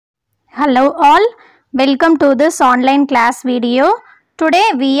Hello all, welcome to this online class video. Today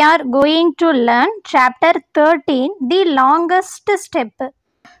we are going to learn chapter 13, the longest step.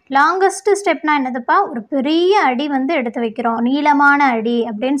 Longest ஸ்டெப்னா என்னதுப்பா, ஒரு பெரிய அடி வந்து எடுத்து வைக்கிறோம், நீளமான அடி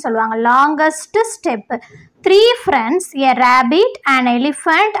அப்படின்னு சொல்லுவாங்க. Longest step. 3 friends, a rabbit, an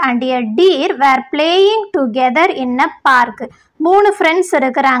elephant and a deer were playing together in a park. 3 friends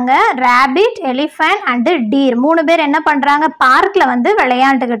இருக்கிறாங்க, rabbit, elephant and deer. 3 பேர் என்ன பண்ணுறாங்க, பார்க்கில் வந்து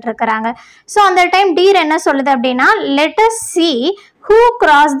விளையாண்டுக்கிட்டு இருக்கிறாங்க. ஸோ அந்த டைம் deer என்ன சொல்லுது அப்படின்னா, let us see who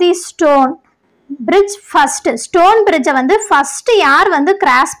crossed the stone bridge first. Stone பிரிட்ஜை வந்து ஃபர்ஸ்ட் யார் வந்து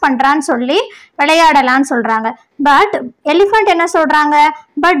கிராஸ் பண்றான்னு சொல்லி விளையாடலான்னு சொல்றாங்க. பட் எலிஃபண்ட் என்ன சொல்றாங்க,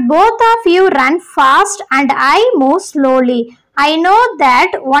 but both of you run fast and I move slowly. I know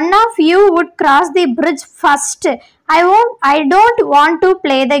that one of you would cross the bridge first. I don't want to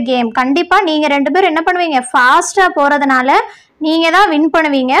play the game. கண்டிப்பா நீங்க 2 பேர் என்ன பண்ணுவீங்க, ஃபாஸ்டா போறதுனால நீங்க தான் வின்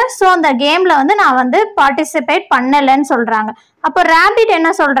பண்ணுவீங்க. ஸோ அந்த கேம்ல வந்து நான் வந்து பார்ட்டிசிபேட் பண்ணலன்னு சொல்றாங்க. அப்போ ராபிட் என்ன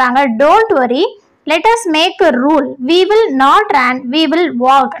சொல்றாங்க, don't worry, let us make a rule, we will not run, we will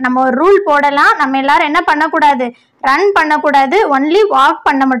walk. நம்ம ஒரு ரூல் போடலாம், நம்ம எல்லாரும் என்ன பண்ணக்கூடாது, ரன் பண்ணக்கூடாது, ஒன்லி வாக்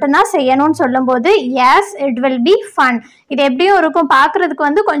பண்ண மட்டும்தான் செய்யணும்னு சொல்லும்போது S it will be fun, இது எப்படியும் இருக்கும், பார்க்குறதுக்கு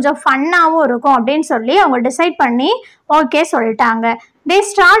வந்து கொஞ்சம் ஃபன்னாகவும் இருக்கும் அப்படின்னு சொல்லி அவங்க டிசைட் பண்ணி ஓகே சொல்லிட்டாங்க. they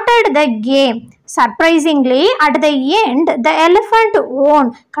started the game. surprisingly at the end the elephant won.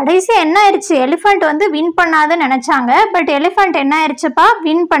 கடைசி என்ன ஆயிடுச்சு, எலிஃபண்ட் வந்து வின் பண்ணாதுன்னு நினைச்சாங்க, பட் எலிஃபண்ட் என்ன ஆயிடுச்சுப்பா,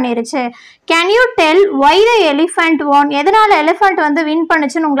 வின் பண்ணிருச்சு. can you tell why the elephant won? எதனால எலிஃபண்ட் வந்து வின்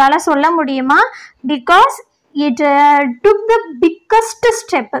பண்ணுச்சுன்னு உங்களால சொல்ல முடியுமா? because it took the biggest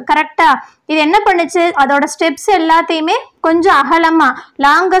step. கரெக்டா, இது என்ன பண்ணுச்சு, அதோட ஸ்டெப்ஸ் எல்லாத்தையுமே கொஞ்சம் அகலமா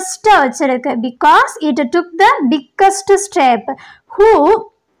லாங்கஸ்டா வச்சிருக்கு. because it took the biggest step. who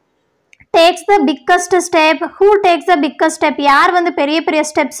takes the biggest step? who takes the biggest step? யார் வந்து பெரிய பெரிய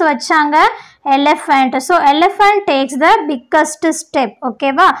ஸ்டெப்ஸ் வச்சாங்க, elephant. so elephant takes the biggest step.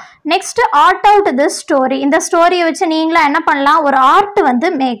 ஓகேவா, next art out this story. இந்த ஸ்டோரியை வச்சு நீங்களா என்ன பண்ணலாம், ஒரு ஆர்ட் வந்து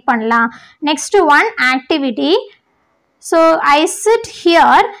மேக் பண்ணலாம். Next one activity. so I sit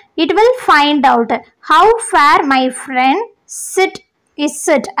here, it will find out how far my friend sit is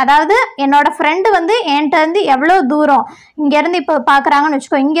it. அதாவது என்னோட ஃப்ரெண்டு வந்து என்கிட்ட இருந்து எவ்வளோ தூரம் இங்கேருந்து இப்போ பார்க்குறாங்கன்னு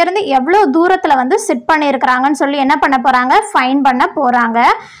வச்சுக்கோ, இங்கேருந்து எவ்வளோ தூரத்தில் வந்து சிட் பண்ணியிருக்கிறாங்கன்னு சொல்லி என்ன பண்ண போகிறாங்க, ஃபைன் பண்ண போகிறாங்க.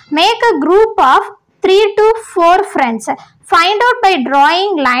 Make a group of 3 to 4 friends. Find out by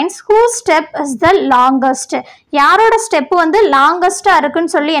drawing lines whose step is the longest. யாரோட ஸ்டெப் வந்து லாங்கஸ்ட்டாக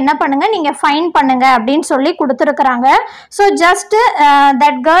இருக்குன்னு சொல்லி என்ன பண்ணுங்க, நீங்கள் ஃபைன் பண்ணுங்க அப்படின்னு சொல்லி கொடுத்துருக்குறாங்க. So just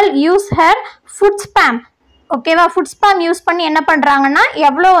that girl use her food spam. ஓகேவா, ஃபுட் ஸ்பேம் யூஸ் பண்ணி என்ன பண்ணுறாங்கன்னா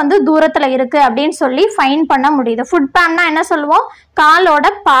எவ்வளோ வந்து தூரத்தில் இருக்குது அப்படின்னு சொல்லி ஃபைன் பண்ண முடியுது. ஃபுட் ஸ்பேம்னா என்ன சொல்லுவோம், காலோட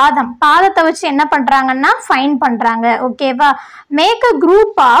பாதத்தை வச்சு என்ன பண்ணுறாங்கன்னா ஃபைன் பண்ணுறாங்க. ஓகேவா, make a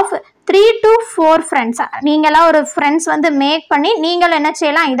group of 3 to 4 friends. நீங்களாம் ஒரு ஃப்ரெண்ட்ஸ் வந்து மேக் பண்ணி நீங்கள் என்ன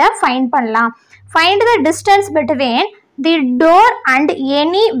செய்யலாம், இதை ஃபைன் பண்ணலாம். Find the distance between the door and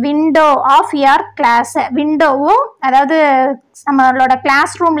any window of your class. விண்டோவும் அதாவது நம்மளோட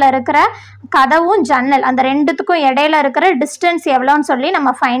கிளாஸ் ரூமில் இருக்கிற கதவும் ஜன்னல், அந்த ரெண்டுத்துக்கும் இடையில இருக்கிற டிஸ்டன்ஸ் எவ்வளோன்னு சொல்லி நம்ம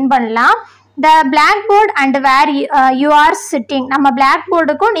ஃபைன் பண்ணலாம். த black board and where you are sitting. நம்ம பிளாக்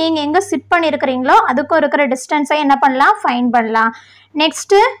போர்டுக்கும் நீங்கள் எங்கே சிட் பண்ணியிருக்கிறீங்களோ அதுக்கும் இருக்கிற டிஸ்டன்ஸை என்ன பண்ணலாம், ஃபைன் பண்ணலாம்.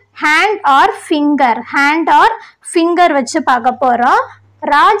 நெக்ஸ்ட்டு ஹேண்ட் ஆர் ஃபிங்கர் வச்சு பார்க்க போகிறோம்.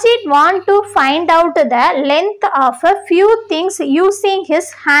 Rajit want to find out the length of a few things using his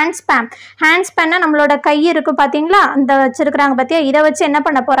hand span. hand span நம்மளோட கை இருக்கு பாத்தீங்களா, அந்த வச்சிருக்காங்க பாத்தியா, இதை வச்சு என்ன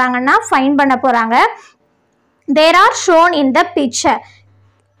பண்ண போறாங்கன்னா ஃபைன் பண்ண போறாங்க. There are shown in the picture.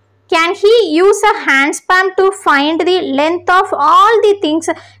 Can he use a hand span to find the length of all the things?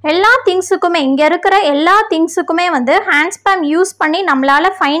 எல்லா திங்ஸுக்குமே, இங்கே இருக்கிற எல்லா திங்ஸுக்குமே வந்து ஹேண்ட் ஸ்பேம் யூஸ் பண்ணி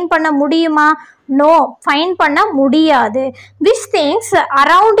நம்மளால ஃபைன் பண்ண முடியுமா? நோ, ஃபைன் பண்ண முடியாது. which things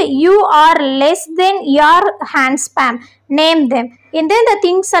around you are less than your hand span? name them. எந்தெந்த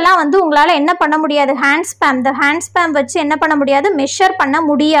திங்ஸ் எல்லாம் வந்து உங்களால் என்ன பண்ண முடியாது, ஹேண்ட் ஸ்பேம் வச்சு என்ன பண்ண முடியாது, மெஷர் பண்ண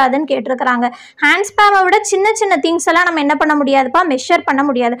முடியாதுன்னு கேட்டிருக்கிறாங்க. ஹேண்ட் ஸ்பேமை விட சின்ன சின்ன திங்ஸ் எல்லாம் நம்ம என்ன பண்ண முடியாதுப்பா, மெஷர் பண்ண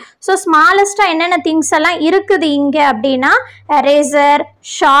முடியாது. ஸோ ஸ்மாலஸ்ட்டாக என்னென்ன திங்ஸ் எல்லாம் இருக்குது இங்கே அப்படின்னா, eraser,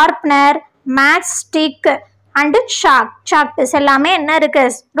 sharpener, match stick and chalk piece எல்லாமே என்ன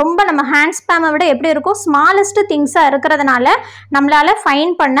இருக்குது, ரொம்ப நம்ம ஹேண்ட் ஸ்பேமை விட எப்படி இருக்கும், ஸ்மாலஸ்ட் திங்ஸாக இருக்கிறதுனால நம்மளால்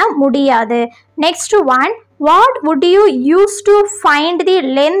ஃபைன் பண்ண முடியாது. Next one, what would you use to find the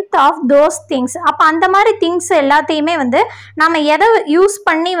length of those things. அப்போ அந்த மாதிரி திங்ஸ் எல்லாத்தையுமே வந்து நம்ம எதை யூஸ்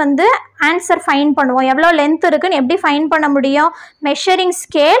பண்ணி வந்து ஆன்சர் ஃபைன் பண்ணுவோம், எவ்வளோ லென்த் இருக்குன்னு எப்படி ஃபைன் பண்ண முடியும், மெஷரிங்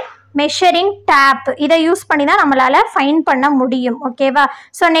ஸ்கேல், மெஷரிங் டேப், இதை யூஸ் பண்ணி தான் நம்மளால் ஃபைன் பண்ண முடியும். ஓகேவா,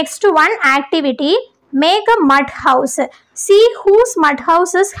 so next one activity. make a mud house. See whose mud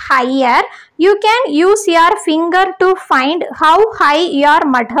house is higher. You can use your finger to find how high your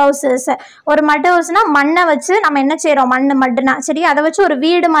mud house is. ஒரு mud houseனா மண்ணை வச்சு நம்ம என்ன செய்கிறோம், மண்ணுனா சரி, அதை வச்சு ஒரு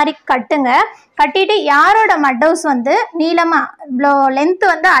வீடு மாதிரி கட்டுங்க. கட்டிட்டு யாரோட மட் ஹவுஸ் வந்து நீளமாக இவ்வளோ லென்த்து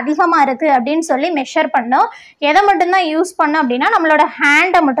வந்து அதிகமாக இருக்குது அப்படின்னு சொல்லி மெஷர் பண்ணோம். எதை மட்டும்தான் யூஸ் பண்ணோம் அப்படின்னா நம்மளோட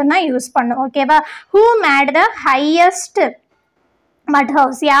ஹேண்டை மட்டும்தான் யூஸ் பண்ணும். ஓகேவா? ஹூ மேட் த ஹையஸ்ட் மட்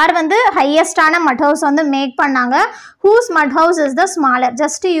ஹவுஸ், யார் வந்து ஹையஸ்டான மட் ஹவுஸ் வந்து மேக் பண்ணாங்க. ஹூஸ் மட் house is the smaller.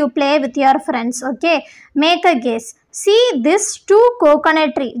 Just you play with your friends. Okay, make a guess. See this two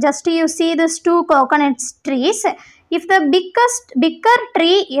coconut tree. Just you see this two coconut trees. If the bigger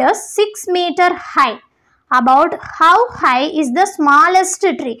tree is 6 meter high, about how high is the smallest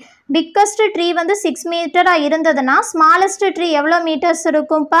tree? Biggest tree வந்து 6 meter இருந்ததுன்னா smallest tree எவ்வளோ metres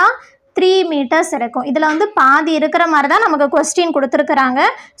இருக்கும்ப்பா? 3 meters இருக்கும். இதில் வந்து பாதி இருக்கிற மாதிரி தான் நமக்கு கொஸ்டின் கொடுத்துருக்குறாங்க.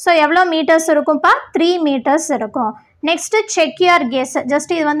 ஸோ எவ்வளோ மீட்டர்ஸ் இருக்கும்ப்பா? 3 meters இருக்கும். Next check your guess.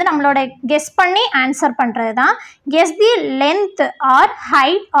 Just இது வந்து நம்மளோட கெஸ் பண்ணி ஆன்சர் பண்ணுறது தான். Guess the length R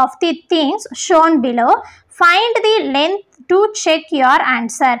height of the things shown below. Find the length to check your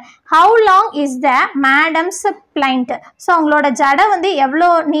answer. How long is the madams blind. So உங்களோட ஜடை வந்து எவ்வளோ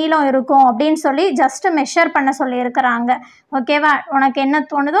நீளம் இருக்கும் அப்படின்னு சொல்லி ஜஸ்ட்டு மெஷர் பண்ண சொல்லியிருக்கிறாங்க. ஓகேவா? உனக்கு என்ன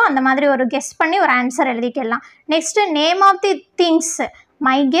தோணுதோ அந்த மாதிரி ஒரு கெஸ் பண்ணி ஒரு ஆன்சர் எழுதிக்கலாம். Next name of the things.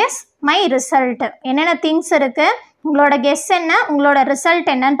 My guess, my result. என்னென்ன திங்ஸ் இருக்குது, உங்களோட கெஸ் என்ன, உங்களோட ரிசல்ட்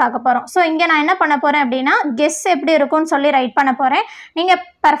என்னன்னு பார்க்க போகிறோம். ஸோ இங்கே நான் என்ன பண்ண போகிறேன் அப்படின்னா கெஸ் எப்படி இருக்கும்னு சொல்லி ரைட் பண்ண போகிறேன். நீங்கள்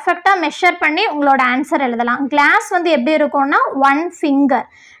பர்ஃபெக்டாக மெஷர் பண்ணி உங்களோட ஆன்சர் எழுதலாம். கிளாஸ் வந்து எப்படி இருக்கும்னா 1 finger.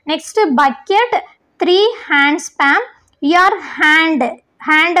 Next bucket 3 hands spam. Your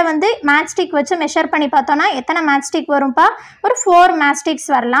ஹேண்டை வந்து மேட்ச்ஸ்டிக் வச்சு மெஷர் பண்ணி பார்த்தோன்னா எத்தனை மேட்ச்ஸ்டிக் வரும்ப்பா? ஒரு 4 மேட்ச்ஸ்டிக்ஸ்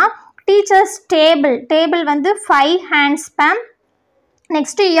வரலாம். டீச்சர்ஸ் டேபிள் வந்து 5 hands spam.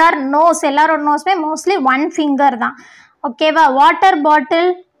 Next your nose, எல்லாரோட நோஸுமே மோஸ்ட்லி 1 finger தான். ஓகேவா? வாட்டர் பாட்டில்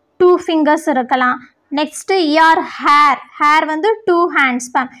 2 fingers இருக்கலாம். நெக்ஸ்ட்டு யுவர் ஹேர் வந்து 2 hands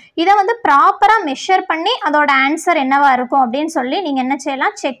ஸ்பேம். இதை வந்து ப்ராப்பராக மெஷர் பண்ணி அதோட ஆன்சர் என்னவாக இருக்கும் அப்படின்னு சொல்லி நீங்கள் என்ன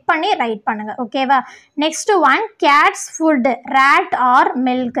செய்யலாம், செக் பண்ணி ரைட் பண்ணுங்கள். ஓகேவா? Next 1 Gates food, rate R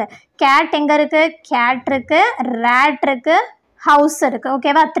milk. Gate எங்கே இருக்குது? கேட் இருக்குது, ரேட் இருக்குது, ஹவுஸ் இருக்குது.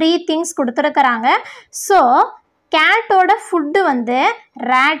 ஓகேவா? 3 things கொடுத்துருக்குறாங்க. ஸோ கேட்டோட ஃபுட்டு வந்து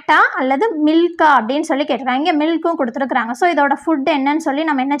ரேட்டா அல்லது மில்கா அப்படின்னு சொல்லி கேட்டிருக்காங்க. இங்கே மில்க்கும் கொடுத்துருக்குறாங்க. ஸோ இதோட ஃபுட் என்னன்னு சொல்லி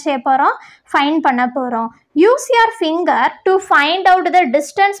நம்ம என்ன செய்ய போகிறோம், ஃபைண்ட் பண்ண போகிறோம். Use your finger to find out the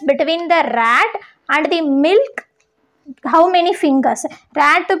distance between the rate and the milk. How many fingers?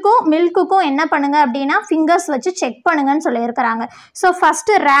 ரேட்டுக்கும் மில்க்குக்கும் என்ன பண்ணுங்க அப்படின்னா ஃபிங்கர்ஸ் வச்சு செக் பண்ணுங்கன்னு சொல்லியிருக்கிறாங்க. ஸோ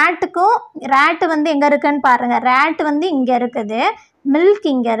ஃபஸ்ட்டு ரேட்டு வந்து எங்கே இருக்குன்னு பாருங்கள். ரேட் வந்து இங்கே இருக்குது, மில்க்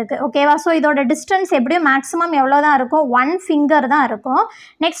இங்கே இருக்குது. ஓகேவா? ஸோ இதோட டிஸ்டன்ஸ் எப்படியும் மேக்ஸிமம் எவ்வளோ தான் இருக்கும்? 1 finger தான் இருக்கும்.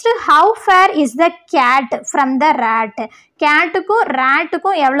 Next how fair is the gate from the rate. கேட்டுக்கும்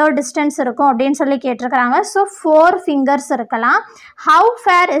ரேட்டுக்கும் எவ்வளோ டிஸ்டன்ஸ் இருக்கும் அப்படின்னு சொல்லி கேட்டிருக்கிறாங்க. ஸோ 4 fingers இருக்கலாம். How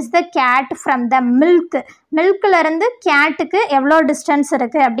fair is the gate from the milk. மில்க்லேருந்து கேட்டுக்கு எவ்வளோ டிஸ்டன்ஸ்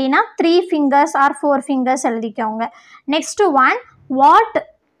இருக்குது அப்படின்னா 3 fingers ஆர் 4 fingers எழுதிக்கோங்க. Next 1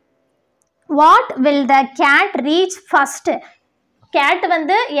 what will the gate reach first. Gate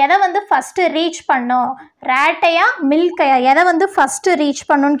வந்து எதை வந்து ஃபஸ்ட்டு ரீச் பண்ணும், ரேட்டையா மில்கையா, எதை வந்து ஃபஸ்ட்டு ரீச்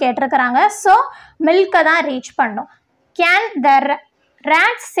பண்ணுன்னு கேட்டிருக்கிறாங்க. ஸோ மில்கை தான் ரீச் பண்ணும். Can the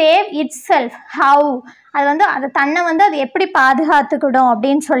rate save it self how. அது வந்து அது தன்னை வந்து அது எப்படி பாதுகாத்துக்கிடும்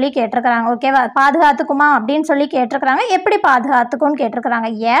அப்படின்னு சொல்லி கேட்டிருக்கிறாங்க. ஓகேவா? பாதுகாத்துக்குமா அப்படின்னு சொல்லி கேட்டிருக்கிறாங்க. எப்படி பாதுகாத்துக்கும்னு கேட்டிருக்கிறாங்க.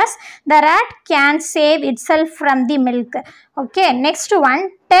 S, the rate can save it self from the milk. Okay, next 1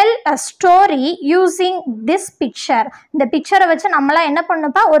 tell a story using this picture. இந்த பிக்சரை வச்சு நம்மளாம் என்ன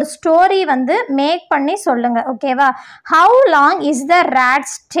பண்ணுப்பா, ஒரு ஸ்டோரி வந்து மேக் பண்ணி சொல்லுங்கள். ஓகேவா? How long is the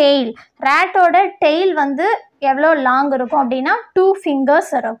rates tail. ரேட்டோட tail வந்து எவ்வளோ லாங் இருக்கும் அப்படின்னா 2 fingers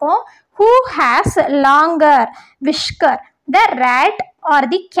இருக்கும். Who has longer whisker, the rat or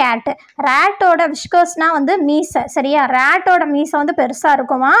the cat? ரேட்டோட விஸ்கர்ஸ்னால் வந்து மீசை. சரியா? ரேட்டோட மீசை வந்து பெருசாக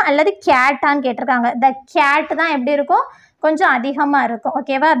இருக்குமா அல்லது கேட்டான்னு கேட்டிருக்காங்க. த கேட் தான் எப்படி இருக்கும், கொஞ்சம் அதிகமாக இருக்கும்.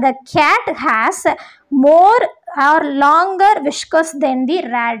 ஓகேவா? த gate has more or longer whiskers then the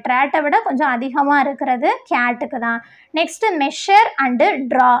rate. ரேட்டை விட கொஞ்சம் அதிகமாக இருக்கிறது கேட்டுக்கு தான். Next measure and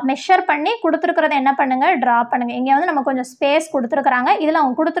draw. Measure பண்ணி கொடுத்துருக்கிறத என்ன பண்ணுங்கள், ட்ரா பண்ணுங்கள். இங்கே வந்து நம்ம கொஞ்சம் ஸ்பேஸ் கொடுத்துருக்குறாங்க. இதில்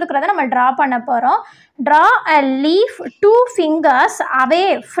அவங்க கொடுத்துருக்கிறத நம்ம ட்ரா பண்ண போகிறோம். Draw a leaf 2 fingers away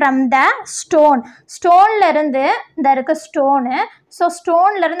from the stone. ஸ்டோன்லேருந்து இந்த இருக்க ஸ்டோனு. ஸோ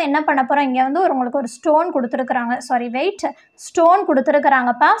ஸ்டோன்லேருந்து என்ன பண்ண போகிறோம், இங்கே வந்து உங்களுக்கு ஒரு ஸ்டோன் கொடுத்துருக்குறாங்க. Sorry, wait, stone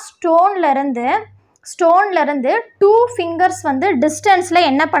கொடுத்துருக்குறாங்கப்பா. ஸ்டோன்லேருந்து 2 fingers வந்து டிஸ்டன்ஸில்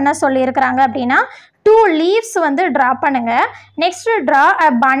என்ன பண்ண சொல்லியிருக்கிறாங்க அப்படின்னா 2 leaves வந்து ட்ரா பண்ணுங்க. Next draw a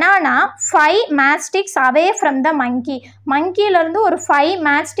banana 5 matchsticks away from the monkey. மங்கியிலேருந்து ஒரு 5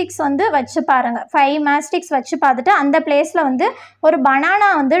 matchsticks வந்து வச்சு பாருங்க. 5 matchsticks வச்சு பார்த்துட்டு அந்த பிளேஸில் வந்து ஒரு பனானா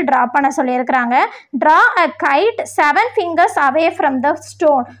வந்து ட்ரா பண்ண சொல்லியிருக்கிறாங்க. Draw a guide 7 fingers away from the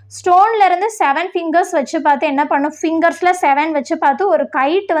stone. ஸ்டோன்லேருந்து 7 fingers வச்சு பார்த்து என்ன பண்ணும், ஃபிங்கர்ஸில் 7 வச்சு பார்த்து ஒரு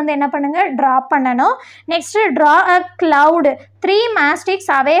கைட் வந்து என்ன பண்ணுங்க, ட்ரா பண்ணணும். Next draw a cloud 3 matchsticks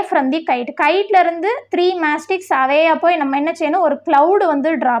away from the kite. கைட்லேருந்து 3 matchsticks away போய் நம்ம என்ன செய்யணும், ஒரு cloud வந்து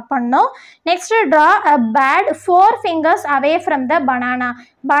ட்ரா பண்ணணும். Next draw a bad 4 fingers away from the banana.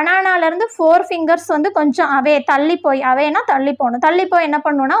 பனானாலேருந்து 4 fingers வந்து கொஞ்சம் அவே தள்ளி போய், அவேனா தள்ளி போகணும், தள்ளி போய் என்ன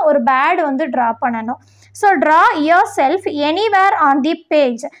பண்ணணும்னா ஒரு பேட் வந்து ட்ரா பண்ணணும். So draw your self anywhere on the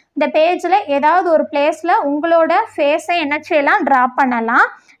page. இந்த பேஜில் ஏதாவது ஒரு பிளேஸில் உங்களோட ஃபேஸை என்ன செய்யலாம், ட்ரா பண்ணலாம்.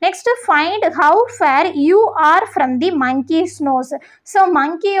 Next find how fair you are from the monkeys nose. So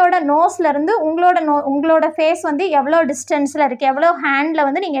மங்கியோட நோஸ்லேருந்து உங்களோட ஃபேஸ் வந்து எவ்வளோ டிஸ்டன்ஸில் இருக்குது, எவ்வளோ ஹேண்டில்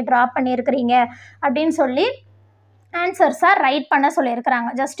வந்து நீங்கள் ட்ரா பண்ணியிருக்கிறீங்க அப்படின்னு சொல்லி ஆன்சர்ஸாக ரைட் பண்ண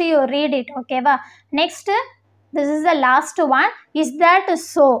சொல்லியிருக்கிறாங்க. Just you read it. ஓகேவா. Next this is the last one. Is that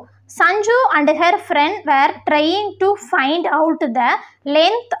so? Sanju and her friend were trying to find out the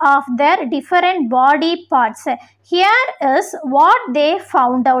length of their different body parts. Here is what they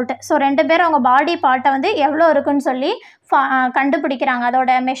found out. So 2 பேரும் அவங்க பாடி பார்ட்டை வந்து எவ்வளோ இருக்குன்னு சொல்லி கண்டுபிடிக்கிறாங்க.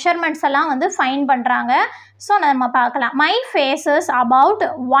 அதோட measurements எல்லாம் வந்து ஃபைண்ட் பண்ணுறாங்க. ஸோ நம்ம பார்க்கலாம். My face is about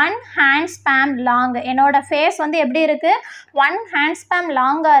 1 hand span long. என்னோட ஃபேஸ் வந்து எப்படி இருக்குது, 1 hand span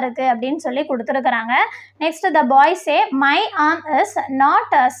லாங்காக இருக்குது அப்படின்னு சொல்லி கொடுத்துருக்குறாங்க. Next the bye say my arm is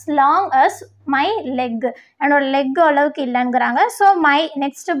not as long as my leg. என்னோட லெக் அளவுக்கு இல்லைங்கிறாங்க. ஸோ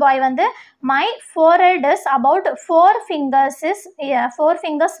நெக்ஸ்ட் பாய் வந்து my forehead is about 4 fingers is 4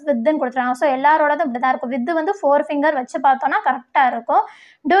 fingers வித்துன்னு கொடுத்துருக்காங்க. ஸோ எல்லாரோடதும் இப்படி தான் இருக்கும். வித்து வந்து 4 finger வச்சு பார்த்தோன்னா கரெக்டாக இருக்கும்.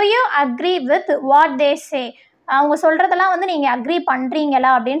 To you agree with what they சே? அவங்க சொல்கிறதெல்லாம் வந்து நீங்கள் அக்ரி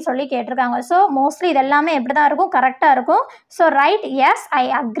பண்ணுறீங்களா அப்படின்னு சொல்லி கேட்டிருக்காங்க. ஸோ மோஸ்ட்லி இது எல்லாமே எப்படி தான் இருக்கும், கரெக்டாக இருக்கும். So right yes I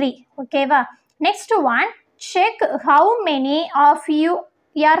agree. ஓகேவா. Next one, check how many of you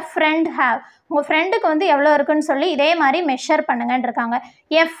your friend have. உங்கள் ஃப்ரெண்டுக்கு வந்து எவ்வளோ இருக்குன்னு சொல்லி இதே மாதிரி மெஷர் பண்ணுங்கன்னு இருக்காங்க.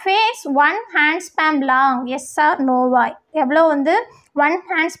 எ face 1 hand span long, S R நோவாய். எவ்வளோ வந்து 1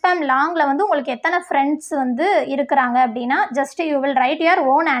 hand span லாங்கில் வந்து உங்களுக்கு எத்தனை ஃப்ரெண்ட்ஸ் வந்து இருக்கிறாங்க அப்படின்னா just you will write your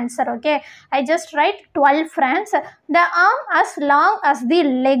own answer. Okay. I just right 12 friends. The arm as long as the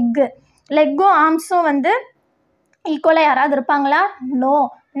leg. லெக்கும் ஆர்ம்ஸும் வந்து ஈக்குவலாக யாராவது இருப்பாங்களா? No.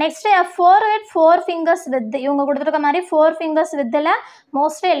 Next forehead 4 fingers with. இவங்க கொடுத்துருக்க மாதிரி 4 fingers வித்தில்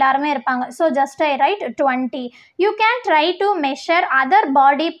மோஸ்ட்லி எல்லாருமே இருப்பாங்க. So just I right 20. You can try to measure other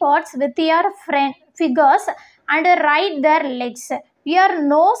body parts with your figures and write their legs. your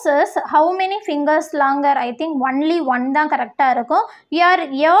nose is how many fingers longer? I think only 1 தான் கரெக்டாக இருக்கும். your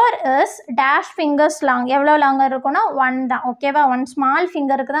ear is dash fingers long. எவ்வளோ longer இருக்கும்னா 1 தான். ஓகேவா. 1 small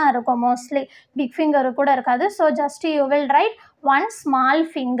ஃபிங்கருக்கு தான் இருக்கும், mostly big ஃபிங்கருக்கு கூட இருக்காது. So just you will write 1 small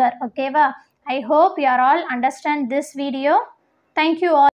finger. ஓகேவா. I hope you are all understand this video. Thank you all.